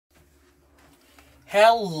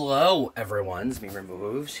Hello, everyone. It's me, Rainbow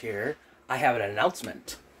Hooves, here. I have an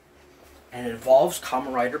announcement, and it involves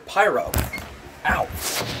Kamen Rider Pyro. Ow.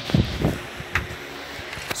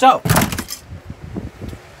 So,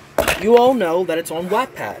 you all know that it's on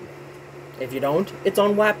Wattpad. If you don't, it's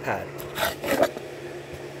on Wattpad.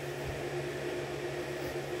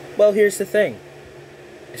 Well, here's the thing.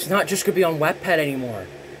 It's not just going to be on Wattpad anymore.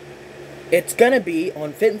 It's going to be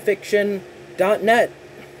on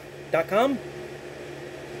fanfiction.net.com.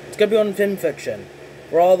 It's going to be on FanFiction,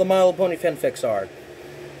 where all the My Little Pony fanfics are.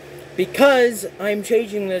 Because I'm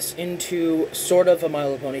changing this into sort of a My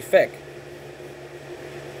Little Pony fic.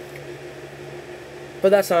 But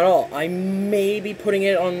that's not all. I may be putting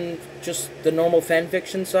it on just the normal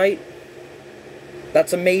fanfiction site.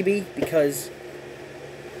 That's a maybe, because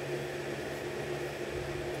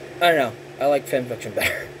I don't know. I like fanfiction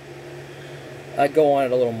better. I go on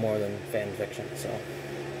it a little more than fanfiction, so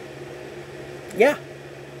yeah.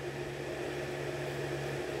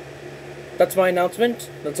 That's my announcement.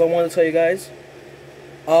 That's all I wanted to tell you guys.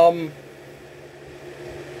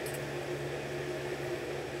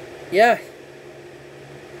 Yeah.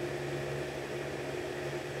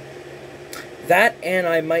 That, and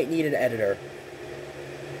I might need an editor.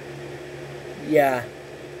 Yeah.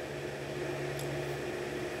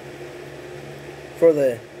 For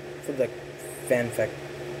the fanfic.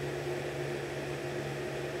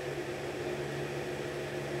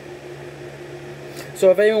 So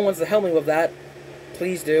if anyone wants to help me with that,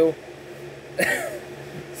 please do.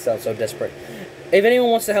 Sounds so desperate. If anyone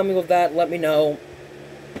wants to help me with that, let me know.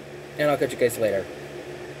 And I'll catch you guys later.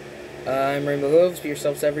 I'm Rainbow Hooves. Be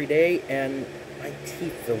yourselves every day. And my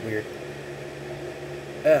teeth feel weird.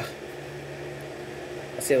 Ugh.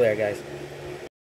 I'll see you later, guys.